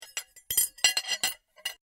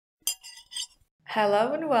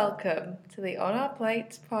Hello and welcome to the On Our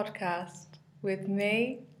Plates podcast with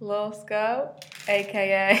me, Laura Scott,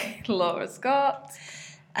 aka Laura Scott.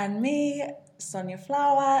 And me, Sonia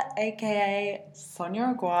Flower, aka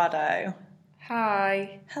Sonia Aguado.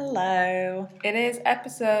 Hi. Hello. It is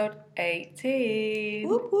episode 18.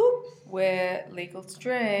 Whoop whoop. We're legal to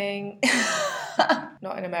drink.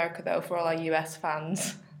 Not in America though, for all our US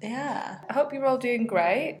fans. Yeah. I hope you're all doing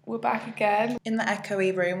great. We're back again. In the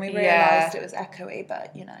echoey room. We realised it was echoey,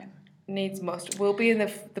 but you know. Needs must. We'll be in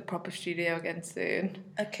the proper studio again soon.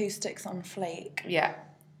 Acoustics on flake. Yeah.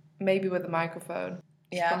 Maybe with a microphone.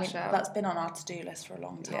 Yeah, Splash out. that's been on our to-do list for a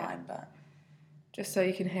long time, but... Just so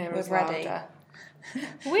you can hear us We're ready. louder.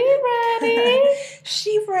 We're ready.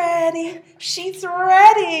 She's ready. She's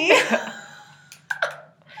ready.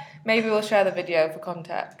 Maybe we'll share the video for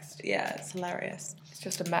context. Yeah, it's hilarious. It's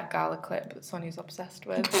just a Met Gala clip that Sonia's obsessed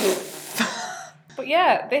with. But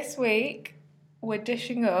yeah, this week we're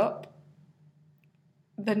dishing up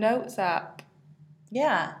the Notes app.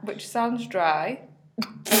 Yeah. Which sounds dry,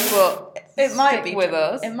 but it might stick be with dry.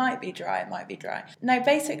 us. It might be dry. No,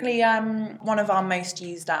 basically, one of our most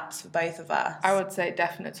used apps for both of us. I would say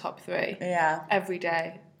definite top 3. Yeah. Every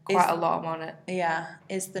day. Quite a lot on it. Yeah,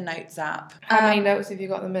 is the Notes app. How many notes have you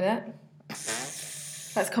got in the minute?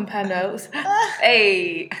 Let's compare notes.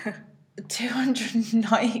 Hey!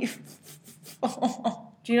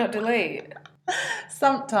 294. Do you not delete?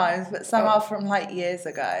 Sometimes, but some are from like years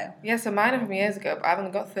ago. Yeah, so mine are from years ago, but I've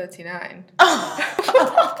only got 39.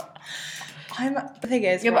 The thing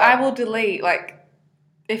is, yeah, but I will delete, like,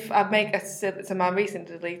 if I make so my recent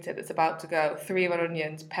deleted, it's about to go 3 red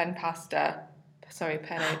onions, penny pasta,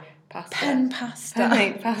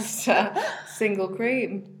 single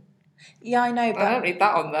cream. Yeah, I know, but I don't need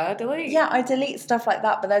that on there, delete. Yeah, I delete stuff like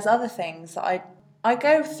that, but there's other things that I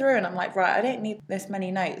go through and I'm like, right, I don't need this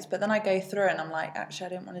many notes, but then I go through and I'm like, actually, I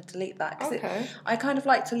don't want to delete that. Okay. I kind of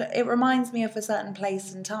like to look, it reminds me of a certain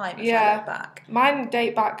place and time if I look back. Mine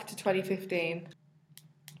date back to 2015.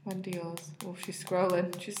 When do yours? Oh, she's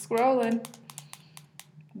scrolling.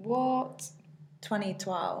 What?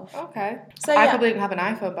 2012. Okay. So I probably didn't have an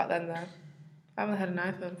iPhone back then, though. I haven't had an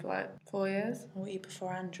iPhone for like 4 years. Or were you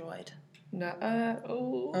before Android? No.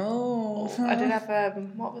 Oh. I did have,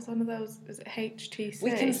 what was one of those? Was it HTC? We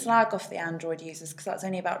can slag off the Android users because that's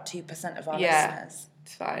only about 2% of our listeners.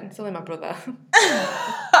 It's fine. It's only my brother.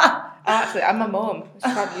 Actually, and my mum. She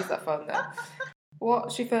can't use that phone though.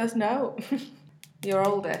 What's your first note? Your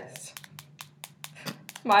oldest.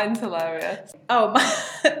 Mine's hilarious. Oh,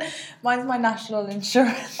 mine's my national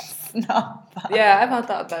insurance number. Yeah, I've had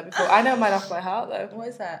that there before. I know mine off by heart though. What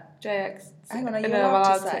is that? JX. Hang on, are you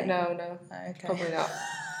allowed to say? No. Oh, okay. Probably not.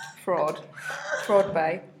 Fraud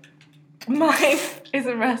Bay. Mine is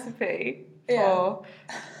a recipe for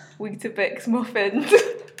Weetabix muffins.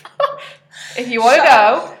 If you want to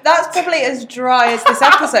know. That's probably as dry as this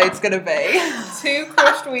episode's going to be. 2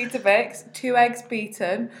 crushed Weetabix, 2 eggs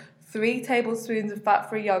beaten, 3 tablespoons of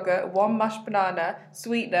fat-free yogurt, 1 mashed banana,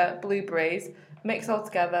 sweetener, blueberries, mix all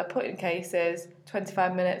together, put in cases,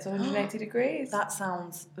 25 minutes, 180 degrees. That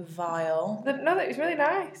sounds vile. No, it's really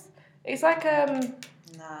nice. It's like,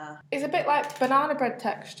 Nah. it's a bit like banana bread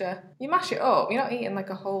texture. You mash it up, you're not eating like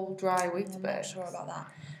a whole dry Weetabix. I'm not sure about that.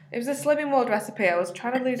 It was a Slimming World recipe. I was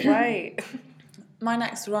trying to lose weight. My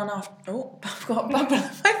next one after... Oh, I've got a bubble in my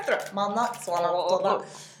throat. My next one after that.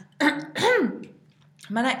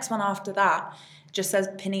 My next one after that just says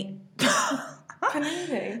Panini.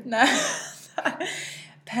 No.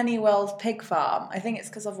 Pennywell's Pig Farm. I think it's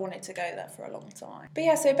because I've wanted to go there for a long time. But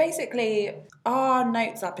yeah, so basically our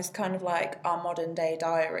Notes app is kind of like our modern day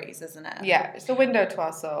diaries, isn't it? Yeah, it's a window to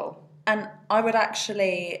our soul. And I would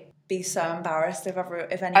actually be so embarrassed if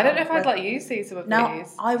anyone... I don't know if I'd let you see some of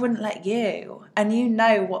these. I wouldn't let you. And you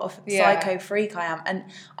know what a psycho freak I am. And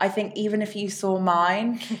I think even if you saw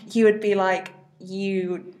mine, you would be like,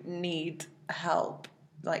 you need help.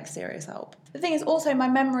 Like, serious help. The thing is, also, my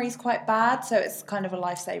memory's quite bad, so it's kind of a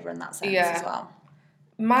lifesaver in that sense as well.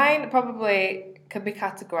 Mine probably can be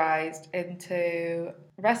categorised into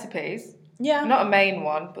recipes. Yeah. Not a main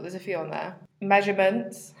one, but there's a few on there.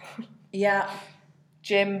 Measurements. Yeah.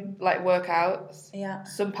 Gym, like, workouts. Yeah.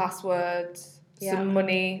 Some passwords. Yeah. Some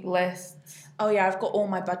money lists. Oh, yeah, I've got all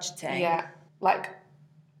my budgeting. Yeah. Like,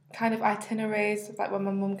 kind of itineraries. Like, when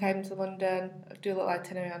my mum came to London, I do a little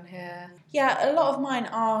itinerary on here. Yeah, a lot of mine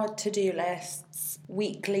are to-do lists,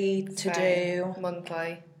 weekly to-do.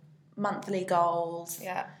 Monthly. Monthly goals.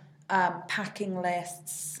 Yeah. Packing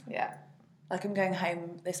lists. Yeah. Like, I'm going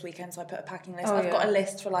home this weekend, so I put a packing list. Oh, I've got a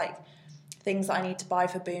list for, like, things that I need to buy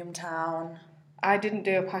for Boomtown. I didn't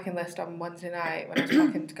do a packing list on Wednesday night when I was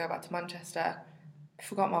packing to go back to Manchester.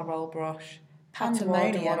 Forgot my roll brush. Had to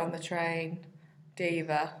order one on the train.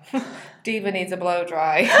 Diva. Diva needs a blow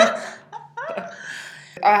dry.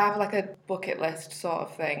 I have like a bucket list sort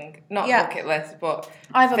of thing. Not bucket list, but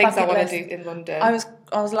I have things I want to do in London. I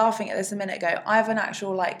was laughing at this a minute ago. I have an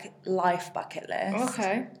actual like life bucket list.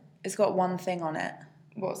 Okay. It's got one thing on it.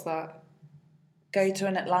 What's that? Go to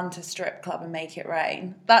an Atlanta strip club and make it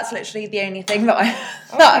rain. That's literally the only thing that I...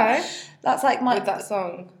 Okay. That's like my... With that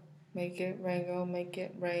song. Make it rain, girl, make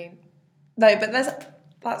it rain. No, but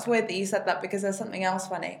that's weird that you said that because there's something else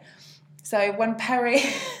funny. So when Perry...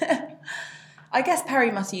 I guess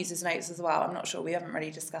Perry must use his notes as well. I'm not sure. We haven't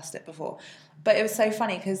really discussed it before. But it was so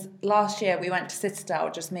funny because last year we went to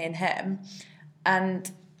Citadel, just me and him,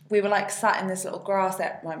 and we were like sat in this little grass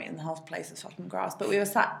area. Well, I mean, the whole place is fucking grass, but we were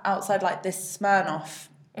sat outside like this Smirnoff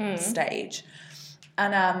stage.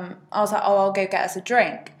 And I was like, oh, I'll go get us a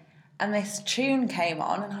drink. And this tune came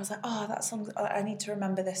on and I was like, oh, that song, I need to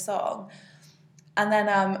remember this song. And then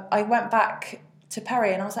I went back to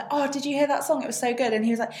Perry and I was like, oh, did you hear that song? It was so good. And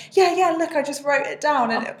he was like, yeah, look, I just wrote it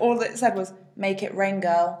down. And all it said was, make it rain,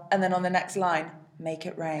 girl. And then on the next line, make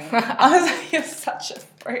it rain. I was like, you're such a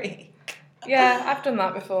freak. Yeah, I've done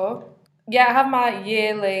that before. Yeah, I have my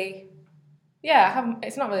yearly... Yeah,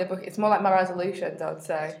 it's not really a book. It's more like my resolutions, I would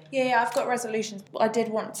say. Yeah, I've got resolutions. I did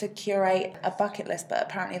want to curate a bucket list, but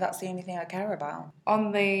apparently that's the only thing I care about.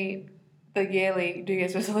 On the yearly New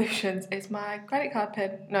Year's resolutions, it's my credit card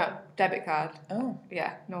pin. No, debit card. Oh.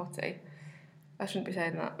 Yeah, naughty. I shouldn't be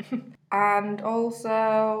saying that. And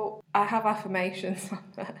also, I have affirmations on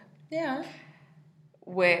there. Yeah.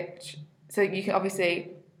 So you can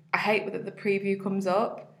obviously... I hate that the preview comes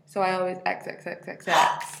up, so I always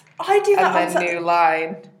XXXXX. I do that. And then new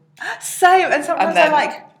line. Same, and sometimes I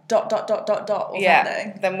like ... or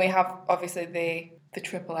something. Then we have obviously the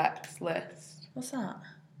triple X list. What's that?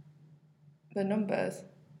 The numbers.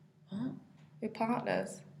 What? Your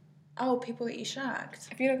partners. Oh, people that you shagged.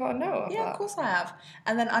 Have you not got a note of Yeah, that? of course I have.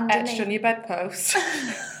 And then underneath... Etched on your bedpost.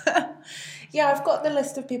 Yeah, I've got the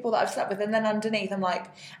list of people that I've slept with, and then underneath I'm like,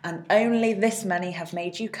 and only this many have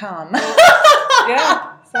made you come.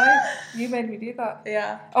 Yeah, so you made me do that.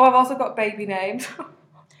 Yeah. Oh, I've also got baby names.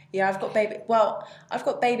 Yeah, I've got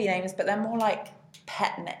baby names, but they're more like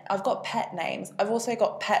I've got pet names. I've also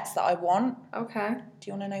got pets that I want. Okay.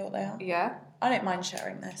 Do you want to know what they are? Yeah. I don't mind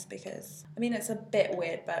sharing this because, I mean, it's a bit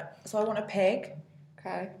weird, but... So I want a pig.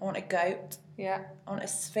 Okay. I want a goat. Yeah. I want a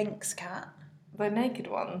Sphinx cat. The naked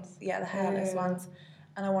ones? Yeah, the hairless ones.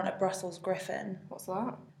 And I want a Brussels Griffin. What's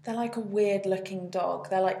that? They're like a weird looking dog.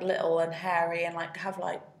 They're like little and hairy and like have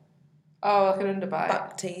like... Oh, like an underbite.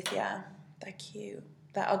 Buck teeth, yeah. They're cute.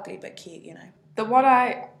 They're ugly but cute, you know. The one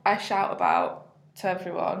I shout about to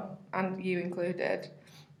everyone, and you included,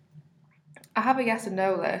 I have a yes and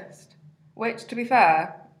no list, which, to be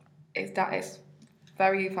fair, it's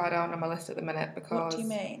very far down on my list at the minute because... What do you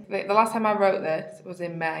mean? The last time I wrote this was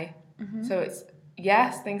in May. Mm-hmm. So it's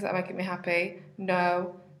yes, things that are making me happy,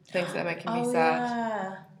 no, things that are making me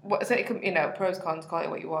sad. Yeah. So it can, pros, cons, call it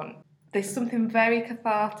what you want. There's something very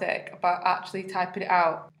cathartic about actually typing it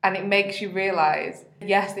out, and it makes you realise,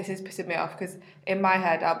 yes, this is pissing me off, because in my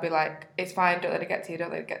head I'll be like, it's fine, don't let it get to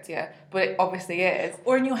you, but it obviously is.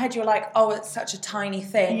 Or in your head you're like, oh, it's such a tiny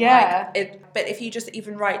thing. Yeah. But if you just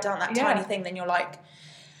even write down that tiny thing, then you're like...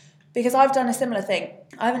 Because I've done a similar thing.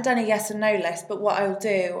 I haven't done a yes and no list, but what I'll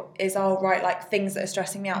do is I'll write like things that are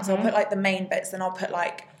stressing me out. Mm-hmm. So I'll put like the main bits, then I'll put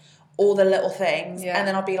like all the little things, and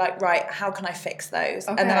then I'll be like, right, how can I fix those?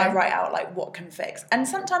 Okay. And then I write out like what can fix. And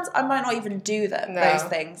sometimes I might not even do those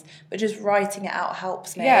things, but just writing it out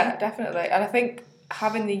helps me. Yeah, definitely. And I think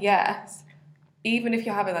having the yes, even if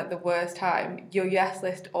you're having like the worst time, your yes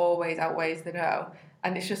list always outweighs the no.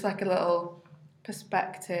 And it's just like a little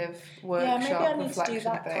perspective workshop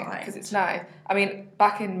reflection thing, because it's nice. I mean,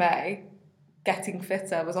 back in May, getting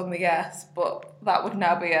fitter was on the yes, but that would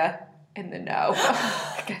now be in the no.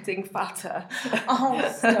 Getting fatter.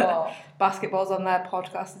 Oh, stop. Basketball's on there,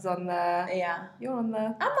 podcast is on there. Yeah. You're on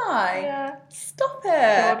there. Am I? Yeah. Stop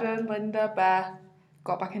it. Jordan, Linda, Beth,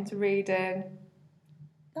 got back into reading.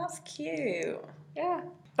 That's cute. Yeah.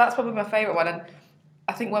 That's probably my favourite one, and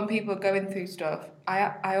I think when people are going through stuff,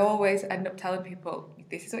 I always end up telling people,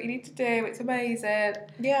 this is what you need to do, it's amazing.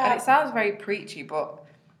 Yeah. And it sounds very preachy, but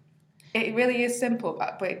it really is simple,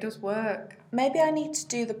 but it does work. Maybe I need to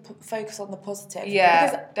do the focus on the positive. Yeah,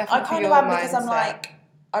 because definitely. I kind of am, because I'm like,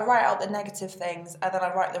 I write out the negative things and then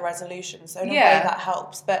I write the resolutions. So in a way that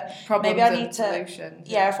helps. But problems maybe I need to... solutions.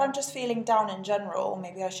 Yeah, if I'm just feeling down in general,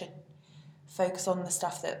 maybe I should focus on the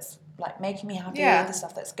stuff that's like making me happy, the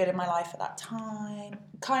stuff that's good in my life at that time.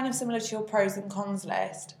 Kind of similar to your pros and cons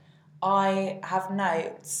list. I have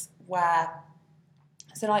notes where,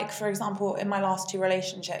 so like, for example, in my last 2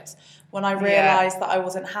 relationships, when I realised that I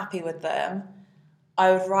wasn't happy with them,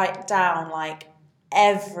 I would write down like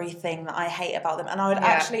everything that I hate about them. And I would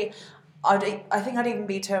actually, I think I'd even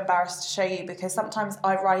be too embarrassed to show you, because sometimes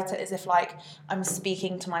I write it as if like I'm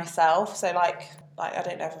speaking to myself. So like I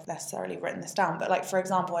don't know if I've necessarily written this down, but like, for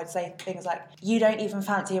example, I'd say things like, you don't even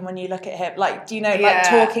fancy him when you look at him. Like, do you know, like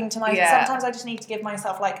talking to myself. Sometimes I just need to give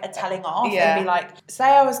myself like a telling off and be like, say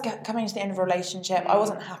I was coming to the end of a relationship, I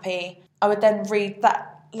wasn't happy. I would then read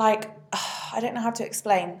that, like, I don't know how to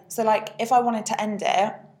explain. So like, if I wanted to end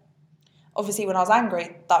it, obviously when I was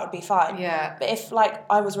angry, that would be fine. Yeah. But if like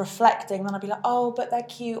I was reflecting, then I'd be like, oh, but they're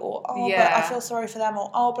cute, or oh, but I feel sorry for them, or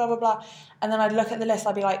oh, blah, blah, blah. And then I'd look at the list,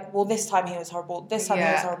 I'd be like, well, this time he was horrible, this time he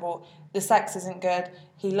was horrible, the sex isn't good,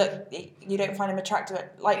 you don't find him attractive.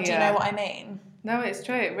 Like, do you know what I mean? No, it's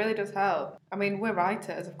true. It really does help. I mean, we're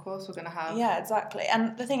writers, of course we're going to have. Yeah, exactly.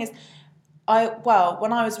 And the thing is,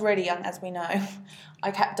 when I was really young, as we know, I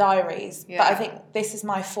kept diaries, but I think this is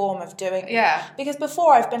my form of doing it. Yeah. Because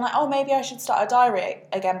before I've been like, oh, maybe I should start a diary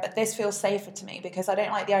again, but this feels safer to me because I don't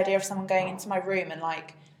like the idea of someone going into my room and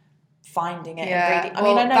like finding it and reading. I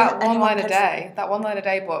mean, I know that one line a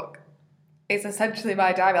day book is essentially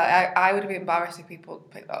my diary. Like, I would be embarrassed if people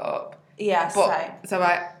picked that up. Yeah, same.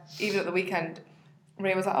 So even at the weekend,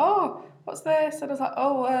 Maria was like, oh, what's this? And I was like,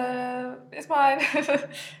 oh, it's mine.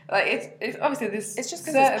 Like, it's obviously this. It's just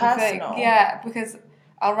because it's personal. Yeah, because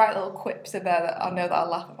I'll write little quips in there that I know that I'll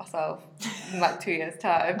laugh at myself in like 2 years'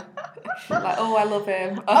 time. Like, oh, I love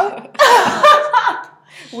him.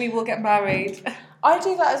 We will get married. I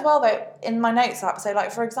do that as well, though, in my notes app. So,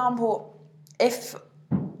 like, for example, if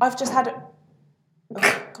I've just had...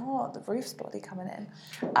 Oh, God, the roof's bloody coming in.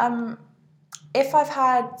 If I've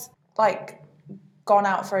had, like, gone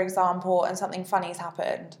out, for example, and something funny's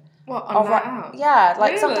happened... What, on night out? Yeah,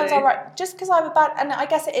 like, really? sometimes I'll write... Just because I have a bad... And I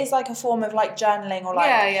guess it is, like, a form of, like, journaling or,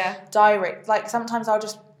 like, diary. Like, sometimes I'll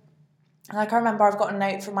just... Like, I remember I've got a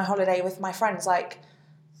note from my holiday with my friends, like,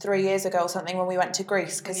 3 years ago or something when we went to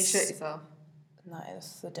Greece. Can you shit yourself? No,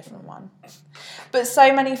 this is a different one. But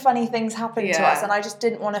so many funny things happened to us, and I just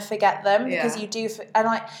didn't want to forget them because you do. And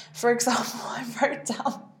like, for example, I wrote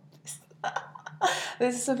down.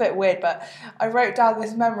 This is a bit weird, but I wrote down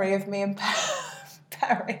this memory of me and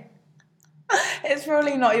Perry. It's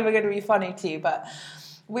probably not even going to be funny to you, but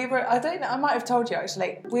we were. I don't know. I might have told you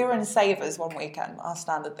actually. We were in Savers one weekend. Our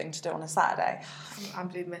standard thing to do on a Saturday. I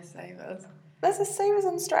do miss Savers. There's a Savers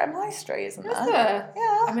on Streatham High Street, isn't there? Is there?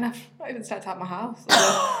 Yeah. I mean, I've not even stepped out my house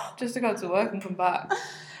just to go to work and come back.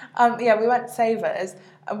 We went to Savers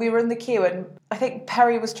and we were in the queue, and I think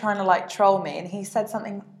Perry was trying to like troll me, and he said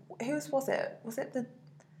something. Whose was it? Was it the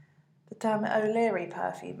Dermot O'Leary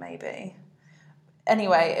perfume, maybe?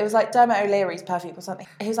 Anyway, it was like Dermot O'Leary's perfume or something.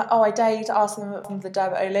 He was like, oh, I dare you to ask them for the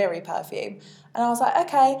Dermot O'Leary perfume. And I was like,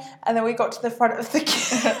 okay. And then we got to the front of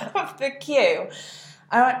the queue.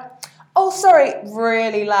 I went, oh, sorry,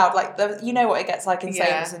 really loud. Like, you know what it gets like in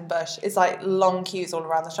Savers and Bush. It's like long queues all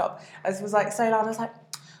around the shop. It was like so loud. I was like,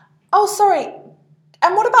 oh, sorry.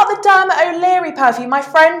 And what about the Dermot O'Leary perfume? My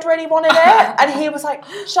friend really wanted it. And he was like,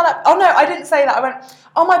 shut up. Oh, no, I didn't say that. I went,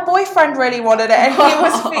 oh, my boyfriend really wanted it.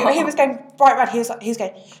 And he was going bright red. He was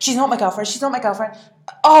going, she's not my girlfriend. She's not my girlfriend.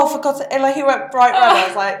 Oh, for God's sake. And like, he went bright red. I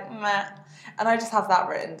was like, meh. And I just have that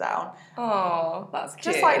written down. Oh, that's cute.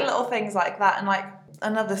 Just like little things like that. And like,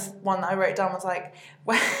 another one that I wrote down was like,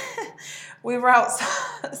 we were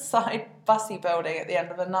outside Bussey Building at the end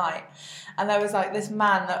of the night, and there was like this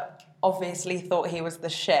man that obviously thought he was the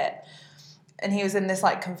shit, and he was in this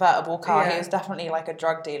like convertible car. He was definitely like a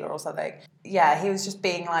drug dealer or something. Yeah, he was just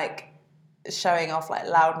being like showing off like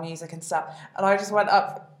loud music and stuff, and I just went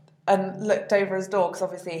up and looked over his door because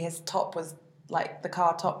obviously his top was like the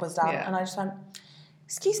car top was down, and I just went,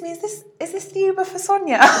 excuse me, is this the Uber for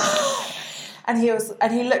Sonia? And he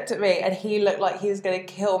looked at me, and he looked like he was going to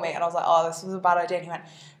kill me. And I was like, oh, this was a bad idea. And he went,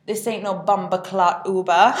 this ain't no bumba-clot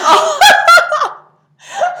Uber.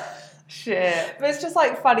 Shit. But it's just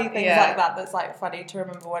like funny things like that that's like funny to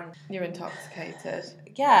remember when you're intoxicated.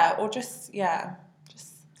 Yeah, or just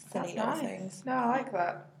silly little things. No, I like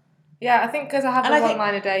that. Yeah, I think because I have the 1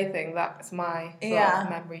 line a day thing, that's my sort of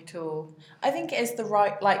memory tool. I think it is the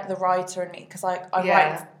writer in me, because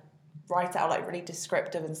I write it out like really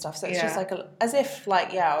descriptive and stuff, so it's just like as if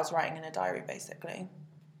like I was writing in a diary basically.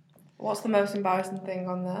 What's the most embarrassing thing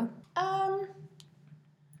on there? I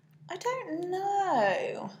don't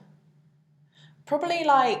know. Probably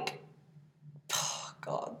like, oh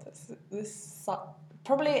God, this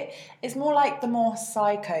probably it's more like the more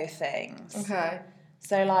psycho things. Okay.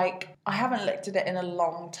 So, like, I haven't looked at it in a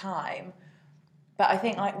long time, but I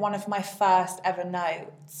think, like, one of my first ever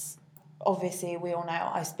notes, obviously, we all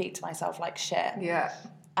know I speak to myself like shit. Yeah.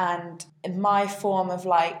 And my form of,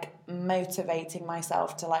 like, motivating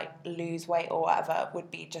myself to, like, lose weight or whatever would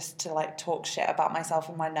be just to, like, talk shit about myself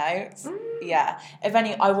in my notes. Yeah. If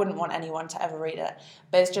any, I wouldn't want anyone to ever read it.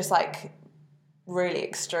 But it's just, like, really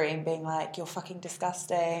extreme, being like, you're fucking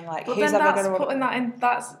disgusting. Like, But who's then ever that's going to... putting that in,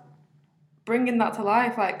 that's bringing that to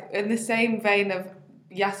life. Like, in the same vein of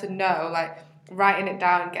yes and no, like, writing it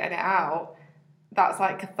down and getting it out, that's,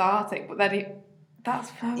 like, cathartic. But then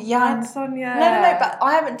that's for Yeah. Sonia. No, but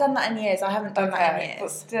I haven't done that in years. I haven't done that in years.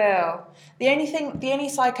 But still. The only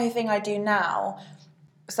psycho thing I do now,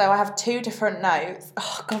 so I have 2 different notes.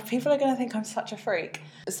 Oh, God, people are going to think I'm such a freak.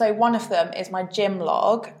 So one of them is my gym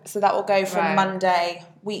log. So that will go from Monday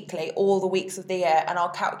weekly, all the weeks of the year, and I'll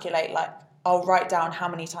calculate, like, I'll write down how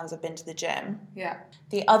many times I've been to the gym. Yeah.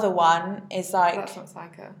 The other one is like... That's not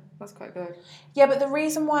psycho. That's quite good. Yeah, but the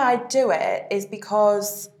reason why I do it is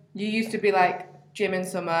because... You used to be like, gym in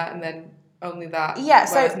summer and then only that. Yeah,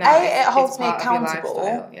 so A, it holds me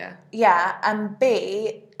accountable. Yeah. Yeah, and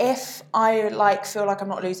B, if I, like, feel like I'm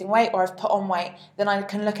not losing weight or I've put on weight, then I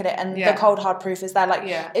can look at it and the cold hard proof is there. Like,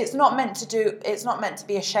 it's not meant to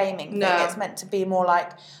be a shaming thing. It's meant to be more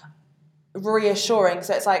like reassuring.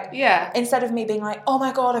 So it's like, instead of me being like, oh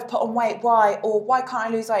my God, I've put on weight, why? Or why can't I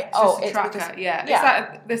lose weight? It's tracker. Because, it's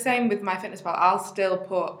like the same with my fitness pal. I'll still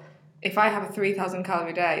put, if I have a 3,000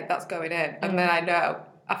 calorie day, that's going in. And then I know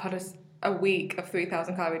I've had a week of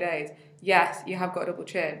 3,000 calorie days. Yes, you have got a double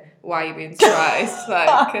chin. Why are you being surprised?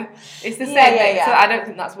 Like, it's the same thing. So I don't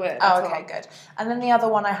think that's weird. Oh, okay, good. And then the other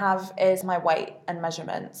one I have is my weight and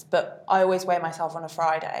measurements. But I always weigh myself on a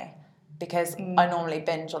Friday because I normally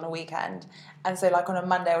binge on a weekend. And so, like, on a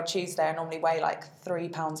Monday or Tuesday, I normally weigh, like, 3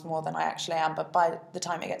 pounds more than I actually am. But by the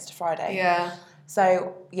time it gets to Friday... Yeah.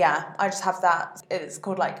 So, yeah, I just have that. It's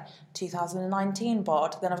called, like, 2019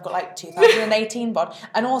 bod. Then I've got, like, 2018 bod.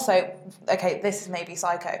 And also, okay, this is maybe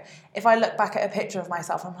psycho. If I look back at a picture of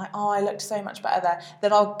myself, I'm like, oh, I looked so much better there.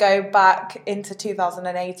 Then I'll go back into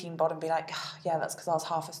 2018 bod and be like, oh, yeah, that's because I was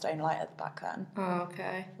half a stone lighter back then. Oh,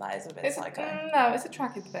 okay. That is a bit psycho. No, it's a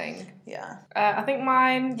tracking thing. Yeah. I think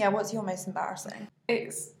mine... Yeah, what's your most embarrassing?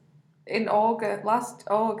 It's in last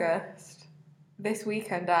August... This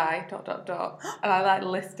weekend and I, like,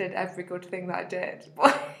 listed every good thing that I did.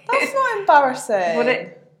 That's not embarrassing.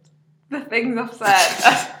 But the things I've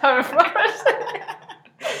said are so embarrassing.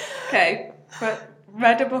 Okay, but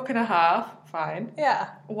read a book and a half, fine. Yeah.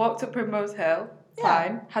 Walked up Primrose Hill,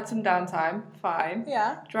 fine. Had some downtime, fine.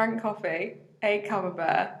 Yeah. Drank coffee, ate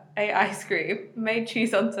camembert, ate ice cream, made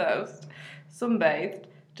cheese on toast, sunbathed,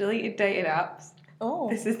 deleted dating apps. Oh.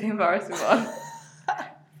 This is the embarrassing one.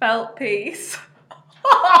 Felt peace.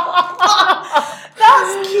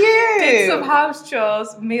 That's cute. Did some house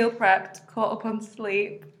chores, meal prepped, caught up on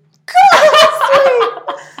sleep.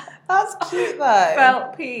 That's cute though.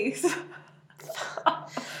 Felt peace.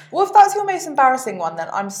 Well, if that's your most embarrassing one, then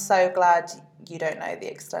I'm so glad you don't know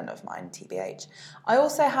the extent of mine, TBH. I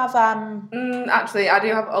also have actually, I do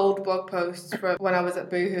have old blog posts from when I was at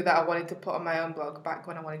Boohoo that I wanted to put on my own blog back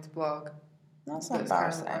when I wanted to blog. That's not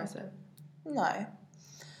embarrassing. No.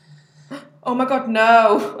 Oh my God,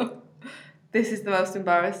 no. This is the most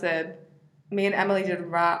embarrassing. Me and Emily did a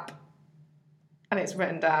rap, and it's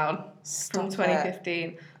written down from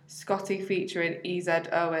 2015. Scotty featuring EZ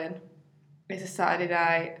Owen. It's a Saturday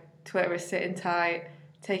night. Twitter is sitting tight.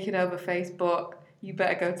 Taking over Facebook. You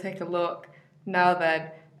better go take a look. Now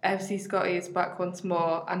then, MC Scotty is back once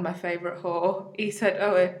more, and my favourite whore, EZ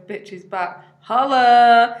Owen, bitch is back.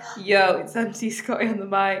 Holla! Yo, it's MC Scotty on the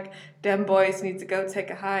mic. Dem boys need to go take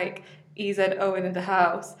a hike. EZ Owen in the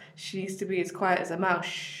house. She needs to be as quiet as a mouse.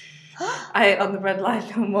 Shh. I ain't on the red line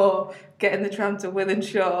no more. Getting the tram to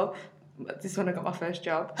Wythenshawe. This is when I got my first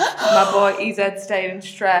job. My boy EZ staying in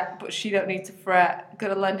Stret, but she don't need to fret.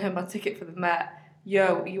 Gonna lend her my ticket for the Met.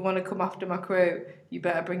 Yo, you want to come after my crew? You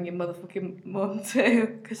better bring your motherfucking mum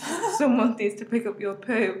too, because someone needs to pick up your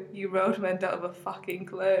poo. You roadmen don't have a fucking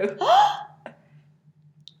clue.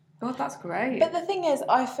 God, that's great. But the thing is,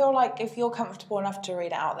 I feel like if you're comfortable enough to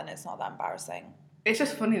read it out, then it's not that embarrassing. It's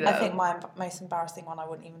just funny though. I think my most embarrassing one, I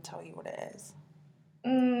wouldn't even tell you what it is.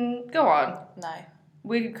 Go on. No.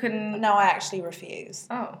 We can... No, I actually refuse.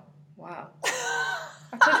 Oh, wow.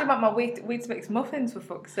 I told you about my Wheat Mix muffins, for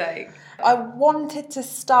fuck's sake. I wanted to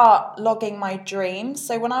start logging my dreams.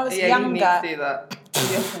 So when I was younger... you need to do that.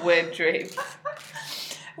 You have weird dreams.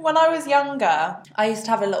 When I was younger, I used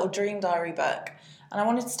to have a little dream diary book. And I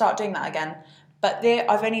wanted to start doing that again. But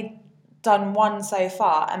I've only done one so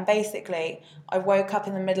far, and basically I woke up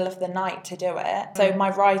in the middle of the night to do it. So my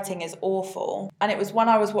writing is awful. And it was when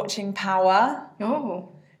I was watching Power. Oh.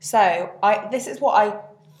 So this is what I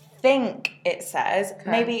think it says.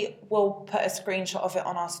 Okay. Maybe we'll put a screenshot of it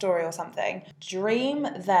on our story or something. Dream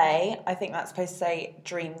they, I think that's supposed to say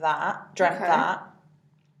dream that, dreamt that.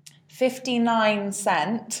 59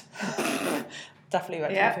 Cent, definitely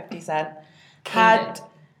went to 50 Cent,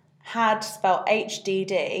 had spelled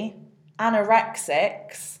HDD,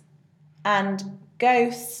 Anorexics, and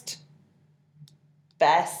Ghost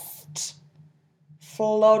Best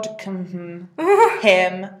Flodcombe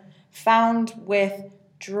him found with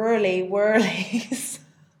drooly whirlies.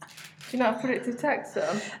 Do you not put it to text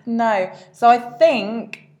them? No. So I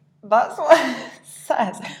think that's what it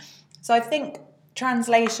says. So I think,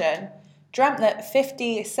 translation, dreamt that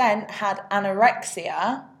 50 Cent had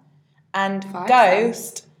anorexia and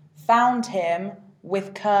Ghost found him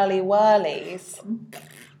with curly whirlies.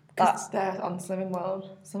 That's they're on Slimming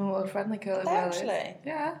World friendly curly whirlies. Actually?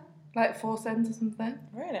 Yeah. Like 4 cents or something.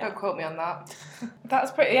 Really? Don't quote me on that.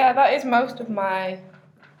 That's pretty, yeah, that is most of my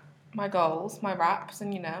goals, my raps,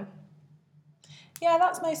 and Yeah,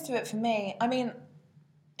 that's most of it for me. I mean,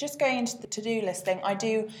 just going into the to-do list thing, I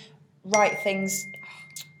do write things...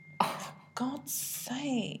 Oh, God's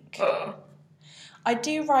sake. I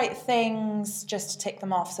do write things just to tick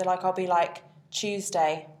them off. So, like, I'll be like,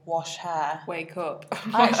 Tuesday, wash hair. Wake up.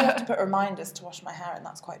 I actually have to put reminders to wash my hair, and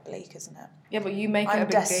that's quite bleak, isn't it? Yeah, but you make it a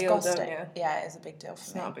big deal, don't you? Yeah, it is a big deal for me.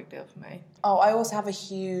 It's not a big deal for me. Oh, I also have a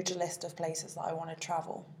huge list of places that I want to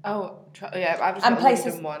travel. Oh, yeah, I've just And got places, a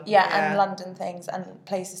London one. yeah, and London things, and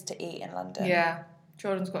places to eat in London. Yeah.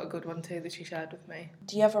 Jordan's got a good one too that she shared with me.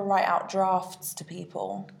 Do you ever write out drafts to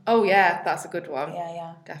people? Oh, yeah, that's a good one.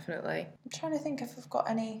 Yeah. Definitely. I'm trying to think if I've got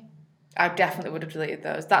any... I definitely would have deleted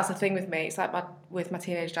those. That's the thing with me. It's like with my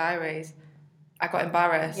teenage diaries. I got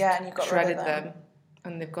embarrassed. Yeah, and you got shredded rid of them.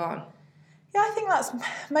 And they've gone. Yeah, I think that's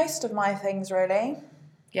most of my things, really.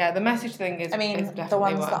 Yeah, the message thing is. I mean, is definitely the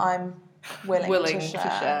ones one. that I'm willing to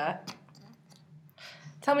share.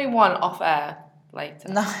 Tell me one off air later.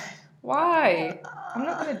 No. Why? I'm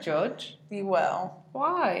not going to judge. You will.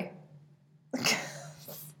 Why?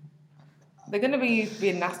 They're going to be you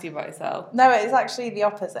being nasty about yourself. No, it's actually the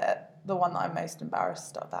opposite. The one that I'm most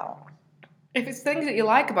embarrassed about. If it's things that you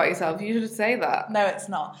like about yourself, you should say that. No, it's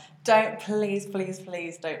not. Don't, please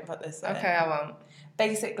don't put this in. Okay, I won't.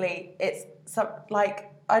 Basically, it's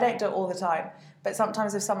like, I don't do it all the time, but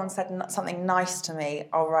sometimes if someone said something nice to me,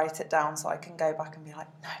 I'll write it down so I can go back and be like,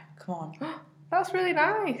 no, come on. That's really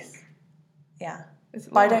nice. Yeah.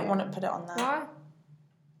 But I don't want to put it on there. Why?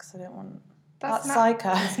 Because I don't want... That's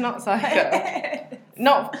psycho. It's not psycho.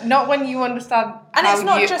 not when you understand and how, it's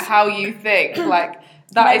not how you think. Like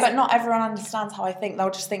that is. But not everyone understands how I think.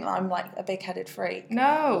 They'll just think that I'm like a big-headed freak.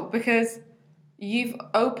 No, because you've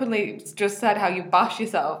openly just said how you bash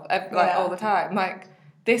yourself all the time. Like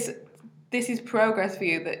this is progress for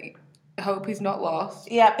you that hope is not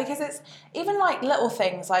lost. Yeah, because it's even like little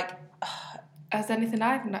things like. Has anything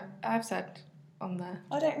I've said on there?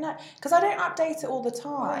 I don't know because I don't update it all the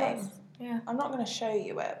time. Oh, yeah. I'm not going to show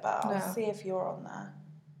you it, but I'll see if you're on there.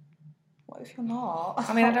 What if you're not?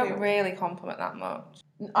 I mean, I don't really compliment that much.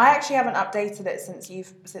 I actually haven't updated it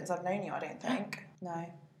since I've known you, I don't think. No.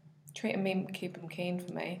 Treating me, keep them keen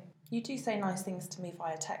for me. You do say nice things to me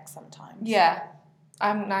via text sometimes. Yeah.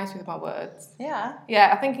 I'm nice with my words. Yeah.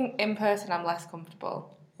 Yeah, I think in person I'm less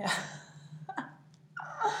comfortable. Yeah.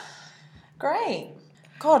 Great.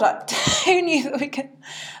 God, who knew that we could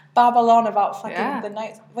babble on about fucking the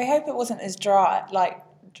notes? We hope it wasn't as dry.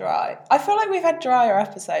 I feel like we've had drier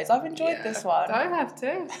episodes. I've enjoyed this one. I have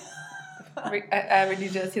too. Airing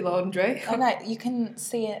your dirty laundry. I know, you can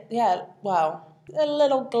see it, well, a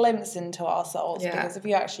little glimpse into our souls, because if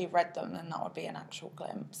you actually read them, then that would be an actual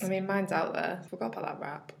glimpse. I mean, mine's out there. Forgot about that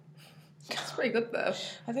rap. It's pretty good though.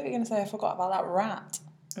 I think we're going to say I forgot about that rat.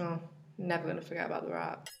 Oh, never going to forget about the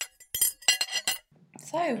rap.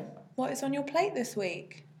 So, what is on your plate this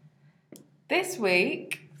week? This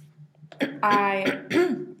week, I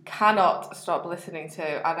cannot stop listening to,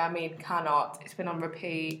 and I mean cannot, it's been on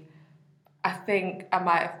repeat. I think I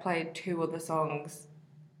might have played 2 other songs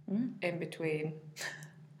in between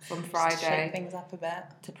from Friday to shake things up a bit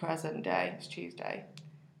to present day. It's Tuesday.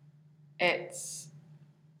 It's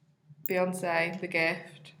Beyonce, The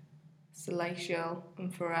Gift, Celestial,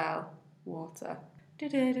 and Pharrell, Water. I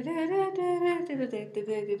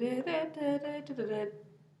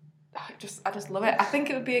just love it. I think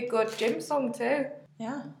it would be a good gym song too.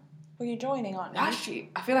 Yeah. Well, you're joining, aren't you? Actually,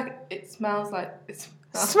 I feel like it smells like it's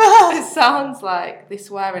Smell. It sounds like they're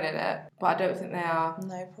swearing in it, but I don't think they are.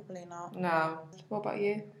 No, probably not. No. What about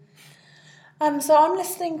you? So I'm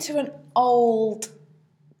listening to an old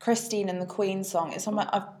Christine and the Queen song. It's on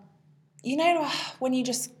my. You know when you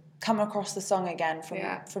just come across the song again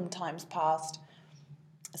from times past.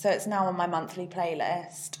 So it's now on my monthly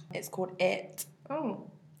playlist. It's called It. Oh.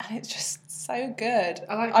 And it's just so good.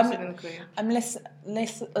 I like Christine and the Queen. I'm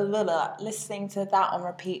listening to that on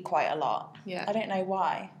repeat quite a lot. Yeah. I don't know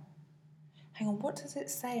why. Hang on, what does it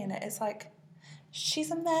say in it? It's like,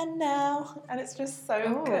 she's a man now. And it's just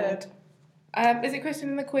so good. Is it Christine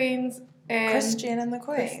and the Queens? Christian and the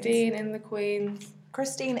Queens. Christine and the Queens.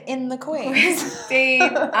 Christine in the Queens. Christine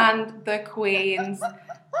and the Queens.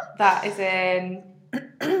 That is in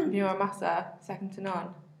Muramasa, Second to None.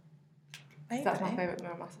 Maybe. That's my favourite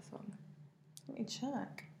Muramasa song. Let me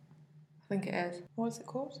check. I think it is. What's it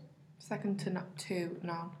called? Second to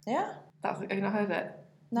None. Yeah. Have you not heard it?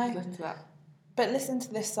 No. Just listen to that. But listen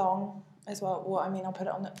to this song as well. Well, I mean, I'll put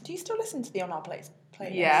it on the... Do you still listen to the On Our Playlist?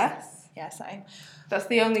 Yes. Yeah, same. That's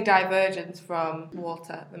the only divergence from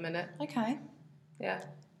Water at the minute. Okay. Yeah.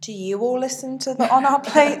 Do you all listen to the On Our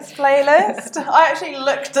Plates playlist? I actually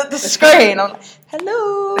looked at the screen. I'm like,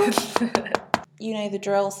 hello. You know the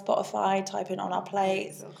drill. Spotify, type in On Our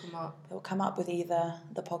Plates. It'll come up. It will come up with either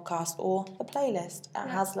the podcast or the playlist. It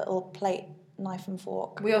has little plate, knife and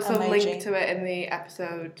fork. We also emoji link to it in the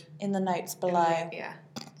episode. in the notes below. Yeah.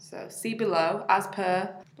 So see below, as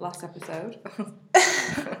per last episode.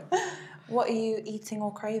 What are you eating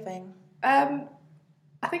or craving?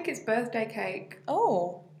 I think it's birthday cake.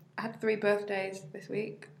 Oh. I had 3 birthdays this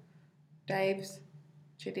week. Dave's,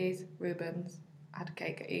 Chiddy's, Ruben's. I had a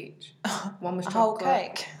cake at each. One was A chocolate. whole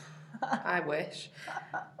cake. I wish.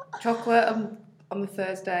 Chocolate on the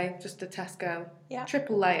Thursday, just a Tesco. Yeah.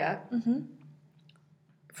 Triple layer. Mm-hmm.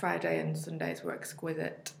 Friday and Sundays were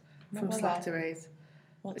exquisite. What From were they? Slattery's,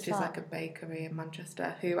 What's which is that? like a bakery in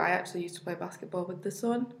Manchester, who I actually used to play basketball with the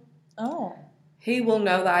son. Oh. He will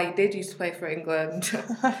know that I did used to play for England.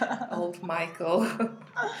 Old Michael.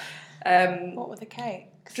 What were the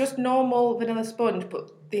cakes? Just normal vanilla sponge, but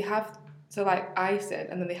they have, so like icing,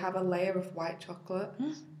 and then they have a layer of white chocolate.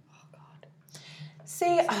 Oh, God.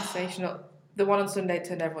 See, Sensational. The one on Sunday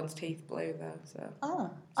turned everyone's teeth blue, though, so.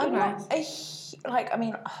 oh, So I'm nice. not I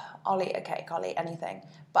mean, I'll eat a cake, I'll eat anything.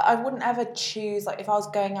 But I wouldn't ever choose, like, if I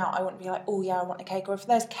was going out, I wouldn't be like, oh, yeah, I want a cake. Or if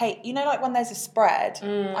there's cake, you know, like when there's a spread,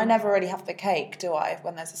 I never really have the cake, do I,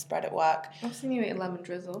 when there's a spread at work? I've seen you eat a lemon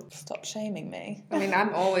drizzle. Stop shaming me. I mean,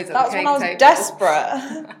 I'm always at That the was cake when I was table.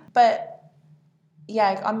 desperate. But,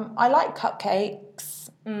 yeah, I like cupcakes.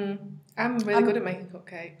 I'm really good at making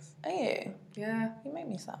cupcakes. Are you? Yeah, You make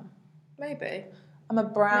me some. maybe. I'm a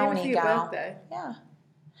Maybe brownie for your gal. birthday. Yeah.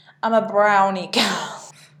 I'm a brownie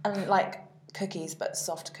gal. And like cookies, but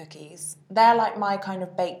soft cookies. They're like my kind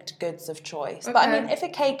of baked goods of choice. But I Okay. mean, if a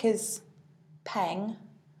cake is peng,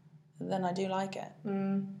 then I do like it.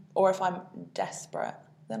 Or if I'm desperate,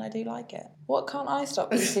 then I do like it. What can't I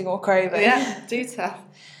stop eating or craving? Yeah, do tell. You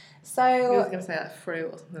So were going to say like fruit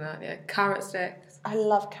or something like that, yeah. Carrot sticks. I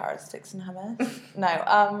love carrot sticks and hummus.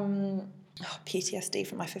 No, PTSD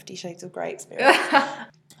from my 50 Shades of Grey experience.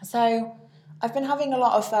 So I've been having a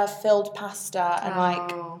lot of filled pasta and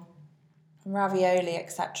like Oh. ravioli,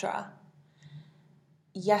 etc.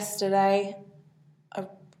 Yesterday, I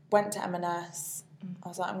went to M&S. I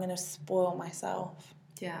was like, I'm going to spoil myself.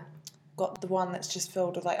 Yeah. Got the one that's just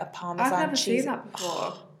filled with like a Parmesan I've never cheese. seen that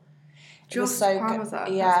before. It was Just so Parmesan, good.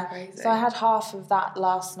 that's Yeah. crazy. So I had half of that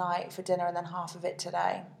last night for dinner and then half of it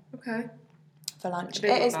today Okay. for lunch. It did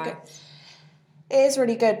It look is nice. good. It is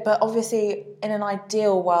really good, but obviously in an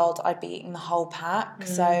ideal world, I'd be eating the whole pack.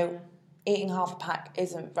 So eating half a pack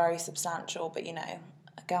isn't very substantial, but you know,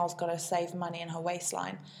 a girl's got to save money in her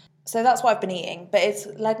waistline. So that's what I've been eating, but it's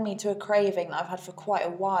led me to a craving that I've had for quite a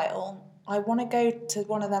while. I want to go to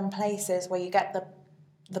one of them places where you get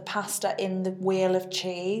the pasta in the wheel of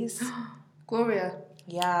cheese. Gloria.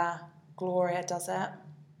 Yeah, Gloria does it.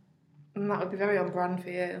 And that would be very on brand for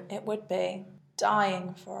you. It would be.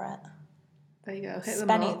 Dying for it. There you go. Hit them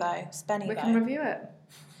Spenny up. though. Spenny We though. can review it.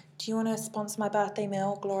 Do you want to sponsor my birthday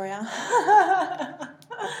meal, Gloria?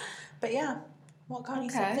 But yeah, what can't you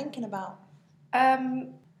stop Okay. thinking about?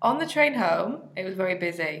 On the train home, it was very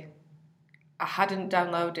busy. I hadn't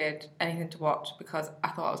downloaded anything to watch because I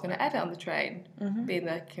thought I was going to edit on the train, being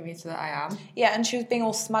the commuter that I am. Yeah, and she was being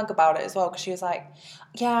all smug about it as well because she was like,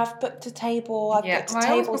 "Yeah, I've booked a table. I've booked a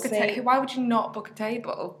I always table book seat." Why would you not book a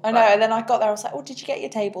table? I know. And then I got there. I was like, "Oh, did you get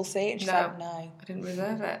your table seat?" And she's No. like, "No, I didn't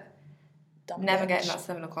reserve it. Dumb Never bitch. getting that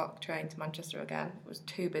 7 o'clock train to Manchester again. It was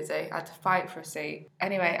too busy. I had to fight for a seat.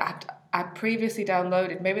 Anyway, I'd previously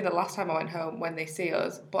downloaded, maybe the last time I went home, When They See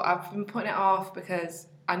Us, but I've been putting it off because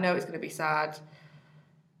I know it's going to be sad.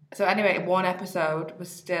 So anyway, one episode was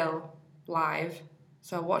still live.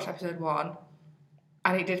 So I watched episode 1,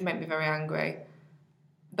 and it did make me very angry.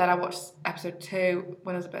 Then I watched episode 2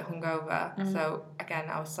 when I was a bit hungover. So again,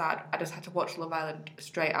 I was sad. I just had to watch Love Island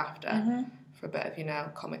straight after for a bit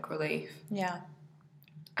of, comic relief. Yeah.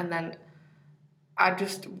 And then I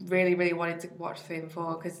just really, really wanted to watch 3 and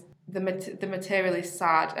 4 because the material is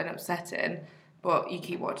sad and upsetting, but you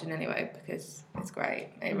keep watching anyway because it's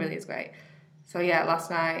great. It really is great. So yeah, last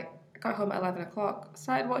night I got home at 11 o'clock,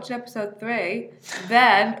 started watching episode 3,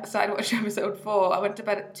 then started watching episode 4. I went to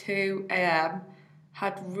bed at 2 a.m,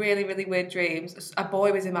 had really, really weird dreams. A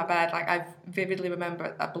boy was in my bed, like I vividly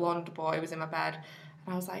remember a blonde boy was in my bed,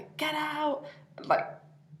 and I was like, get out! Like,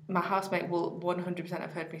 my housemate will 100%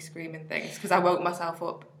 have heard me screaming things because I woke myself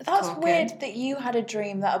up. That's talking. weird that you had a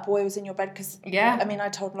dream that a boy was in your bed because, I mean, I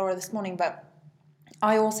told Laura this morning, but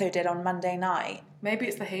I also did on Monday night. Maybe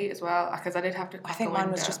it's the heat as well because I did have to crack I think the mine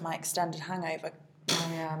window. was just my extended hangover.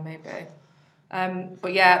 Oh yeah, maybe.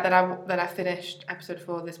 But yeah, then I finished episode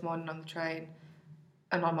 4 this morning on the train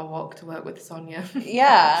and on my walk to work with Sonia.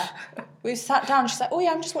 Yeah. We sat down, she's like, oh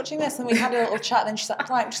yeah, I'm just watching this, and we had a little chat, then she's like,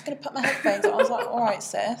 right, I'm just going to put my headphones on. I was like, all right,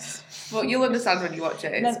 sis. Well, you'll understand when you watch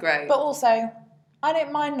it, it's great. But also, I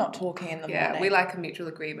don't mind not talking in the morning. Yeah, we like a mutual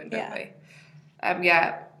agreement, don't we?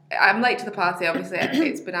 Yeah, I'm late to the party, obviously.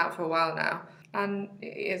 It's been out for a while now. And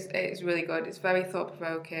it's really good. It's very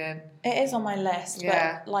thought-provoking. It is on my list,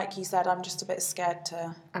 but like you said, I'm just a bit scared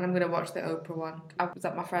to... And I'm going to watch the Oprah one. I was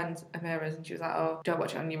at my friend Amira's and she was like, oh, don't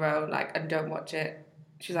watch it on your own, and don't watch it.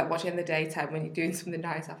 She's like, watch it in the daytame when you're doing something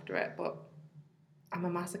nice after it. But I'm a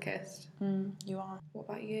masochist. You are. What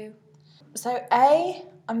about you? So,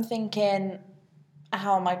 I'm thinking,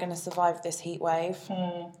 how am I going to survive this heat wave?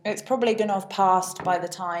 It's probably going to have passed by the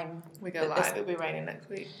time... We go live. It'll be raining next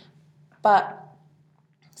week. But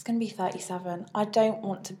it's going to be 37. I don't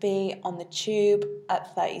want to be on the tube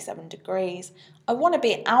at 37 degrees. I want to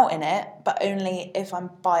be out in it, but only if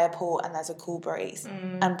I'm by a pool and there's a cool breeze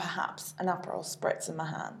and perhaps an Aperol spritz in my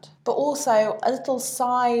hand. But also, a little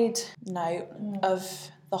side note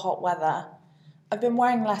of the hot weather. I've been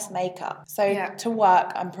wearing less makeup. So to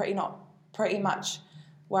work, I'm pretty much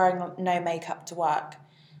wearing no makeup to work.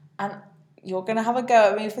 And you're going to have a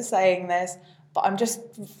go at me for saying this, but I'm just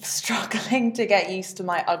struggling to get used to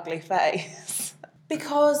my ugly face.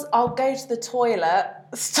 Because I'll go to the toilet,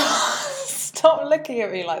 stop looking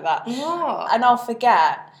at me like that. What? And I'll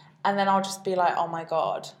forget, and then I'll just be like, oh my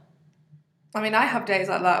God. I mean, I have days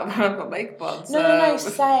like that when I've got makeup on. So. No,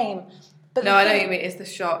 same. But no, I know what you mean. It's the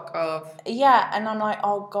shock of... Yeah, and I'm like,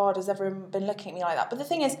 oh God, has everyone been looking at me like that? But the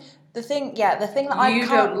thing that I can't... You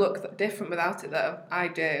don't look different without it, though. I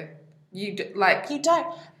do. You do, You don't.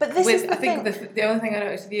 But this is the thing. I think the only thing I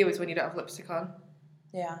notice with you is when you don't have lipstick on.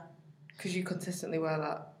 Yeah. Because you consistently wear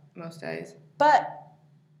that most days. But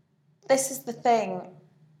this is the thing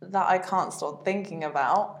that I can't stop thinking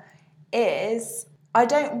about is I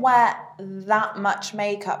don't wear that much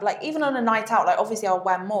makeup. Like, even on a night out, obviously I'll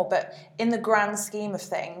wear more, but in the grand scheme of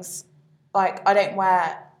things, I don't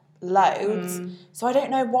wear loads. So I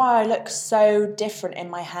don't know why I look so different in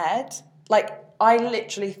my head. I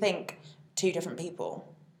literally think 2 different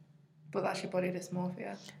people. But that's your body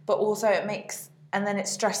dysmorphia. But also and then it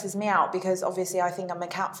stresses me out because obviously I think I'm a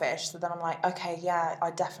catfish. So then I'm like, okay, yeah, I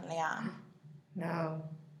definitely am. No.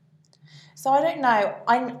 So I don't know.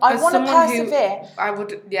 I want to persevere.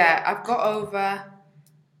 I've got over...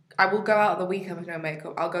 I will go out on the weekend with no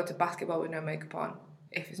makeup. I'll go to basketball with no makeup on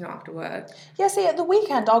if it's not after work. Yeah, see, at the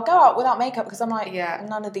weekend, I'll go out without makeup because I'm like,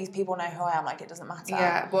 none of these people know who I am. It doesn't matter.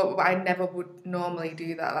 Yeah, but I never would normally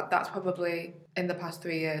do that. That's probably in the past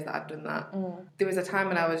 3 years that I've done that. There was a time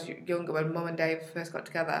when I was younger, when Mum and Dave first got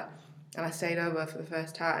together, and I stayed over for the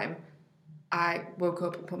first time. I woke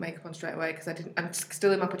up and put makeup on straight away because I'm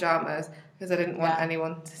still in my pyjamas because I didn't want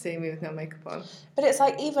anyone to see me with no makeup on. But it's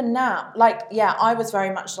even now, I was very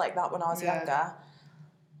much like that when I was younger.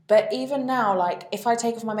 But even now, if I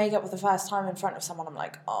take off my makeup for the first time in front of someone, I'm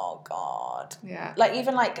like, oh God. Yeah.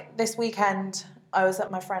 Even this weekend, I was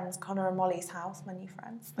at my friends Connor and Molly's house, my new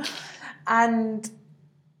friends, and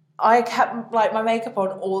I kept my makeup on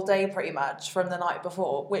all day pretty much from the night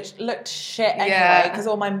before, which looked shit anyway because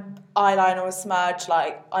all my eyeliner was smudged.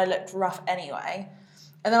 I looked rough anyway.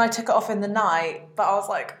 And then I took it off in the night, but I was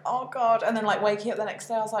like, oh God. And then waking up the next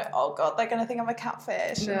day, I was like, oh God, they're going to think I'm a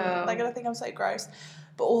catfish. No. They're going to think I'm so gross.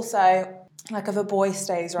 But also, if a boy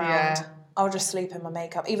stays around, I'll just sleep in my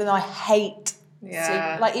makeup, even though I hate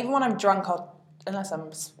sleep. Like, even when I'm drunk, unless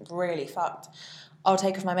I'm really fucked, I'll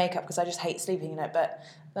take off my makeup because I just hate sleeping in it. But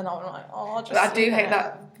then I'm like, I'll just. I do hate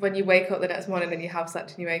that when you wake up the next morning and you have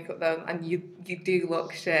slept in your makeup though, and you do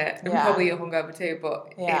look shit. And probably you're hungover too,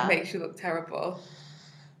 but it makes you look terrible.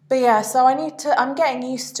 But yeah, so I'm getting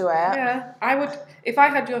used to it. Yeah, I would, if I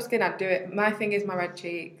had your skin, I'd do it. My thing is my red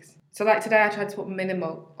cheeks. So like today I tried to put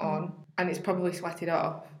minimal on and it's probably sweated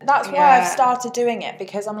off. That's why I've started doing it,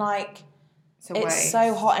 because I'm like, it's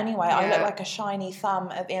so hot anyway. I look like a shiny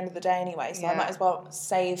thumb at the end of the day anyway, so I might as well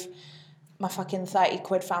save my fucking 30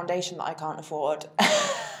 quid foundation that I can't afford.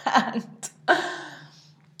 And,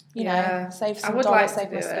 you know, save some dollars,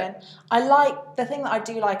 save my skin. The thing that I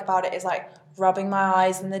do like about it is like rubbing my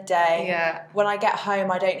eyes in the day. Yeah. When I get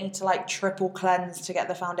home, I don't need to like triple cleanse to get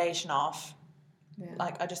the foundation off. Yeah.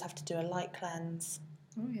 Like, I just have to do a light cleanse.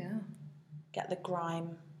 Oh, yeah. Get the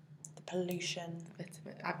grime, the pollution.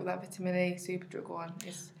 I've got that vitamin A Superdrug one.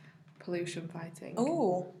 It's pollution fighting.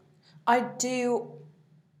 Ooh. I do,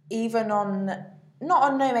 even on, not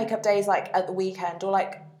on no makeup days like at the weekend or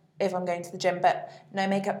like if I'm going to the gym, but no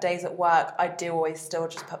makeup days at work, I do always still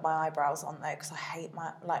just put my eyebrows on though, because I hate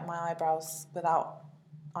my eyebrows without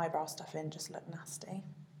eyebrow stuff in just look nasty.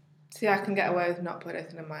 See, I can get away with not putting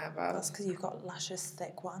anything in my eyebrows. That's because you've got luscious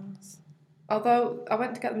thick ones. Although I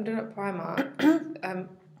went to get them done at Primark.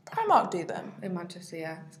 Primark do them in Manchester.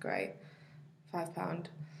 Yeah, it's great, £5.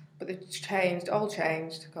 But they've all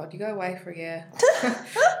changed. God, you go away for a year.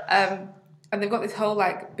 And they've got this whole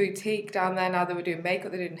like boutique down there now. They were doing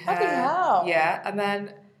makeup, they're doing hair. Wow. Yeah, and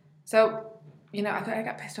then so you know I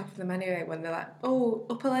get pissed off with them anyway when they're like, oh,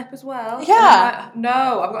 upper lip as well. Yeah. Like,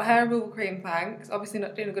 no, I've got hair removal cream, thanks. Obviously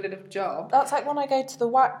not doing a good enough job. That's like when I go to the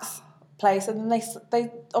wax place and then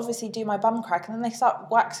they obviously do my bum crack and then they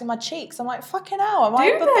start waxing my cheeks. I'm like, fucking hell, am I?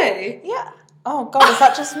 Do they? Yeah. Oh God, is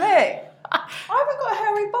that just me? I haven't got a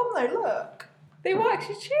hairy bum though. Look. They wax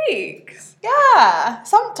your cheeks? Yeah,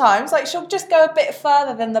 sometimes. Like, she'll just go a bit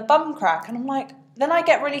further than the bum crack. And I'm like, then I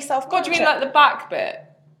get really self-conscious. What do you mean, like the back bit?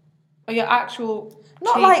 Or your actual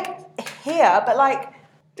Not cheek? Like here, but like...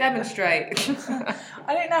 Demonstrate. I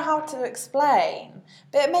don't know how to explain.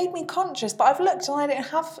 But it made me conscious. But I've looked and I don't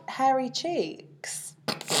have hairy cheeks.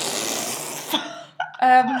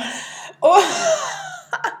 I'll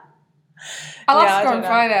ask her on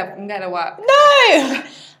Friday. I'm getting a wax. No!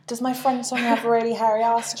 Does my friend Sonia have a really hairy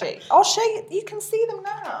ass cheek? I'll show you. You can see them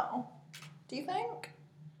now. Do you think?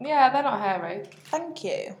 Yeah, they're not hairy. Thank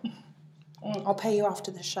you. I'll pay you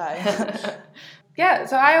after the show. Yeah,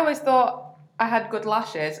 so I always thought I had good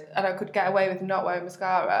lashes and I could get away with not wearing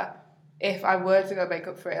mascara if I were to go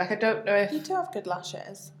makeup free. Like, I don't know if... You do have good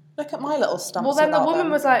lashes. Look at my little stumps. Well, then the woman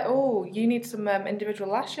was like, oh, you need some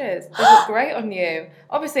individual lashes. They look great on you.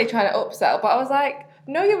 Obviously trying to upsell, but I was like...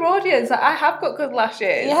 Know your audience. Like, I have got good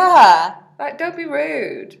lashes. Yeah. Like, don't be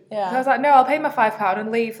rude. Yeah. So I was like, no, I'll pay my £5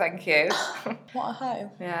 and leave, thank you. What a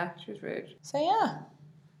hoe. Yeah, she was rude. So yeah.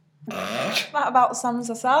 That about sums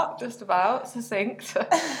us up. Just about. Succinct. I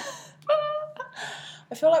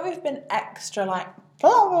feel like we've been extra like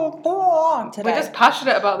blah, blah, blah, today. We're just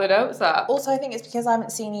passionate about the notes app. Also, I think it's because I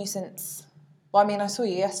haven't seen you since... Well, I mean, I saw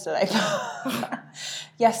you yesterday.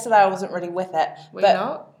 Yesterday I wasn't really with it. Were you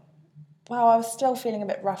not? Well, I was still feeling a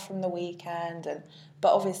bit rough from the weekend,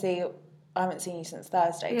 but obviously I haven't seen you since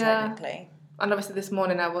Thursday, technically. And obviously this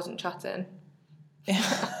morning I wasn't chatting.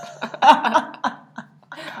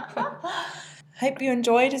 Hope you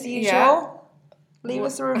enjoyed as usual. Yeah. Leave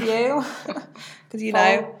us a review. Because you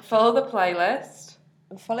know. Follow the playlist.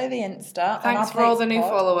 Follow the Insta. Thanks for all the new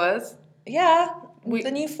followers. Yeah.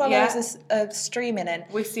 The new followers are streaming in.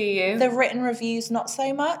 We see you. The written reviews, not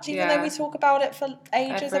so much, even though we talk about it for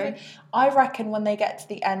ages. I reckon when they get to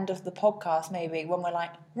the end of the podcast, maybe, when we're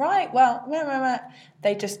like, right, well,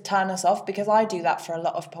 they just turn us off, because I do that for a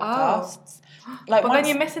lot of podcasts. Like, but then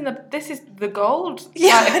you're missing this is the gold.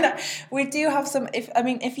 Yeah, I know. We do have some,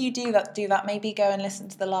 if you do that, maybe go and listen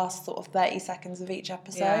to the last sort of 30 seconds of each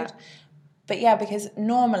episode. Yeah. But yeah, because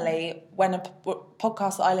normally when a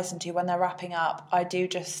podcast that I listen to, when they're wrapping up, I do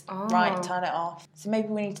just, turn it off. So maybe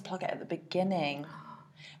we need to plug it at the beginning.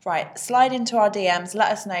 Right, slide into our DMs,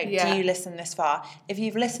 let us know, do you listen this far? If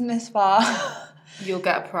you've listened this far... You'll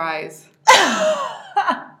get a prize.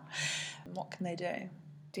 What can they do?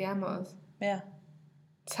 DM us. Yeah.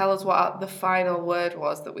 Tell us what the final word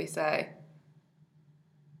was that we say.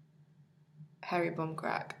 Hairy bum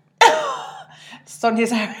crack.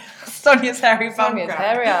 Sonia's hairy bum crack. Sonia's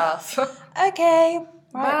hairy ass. Okay.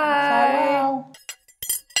 Right. Bye. Farewell.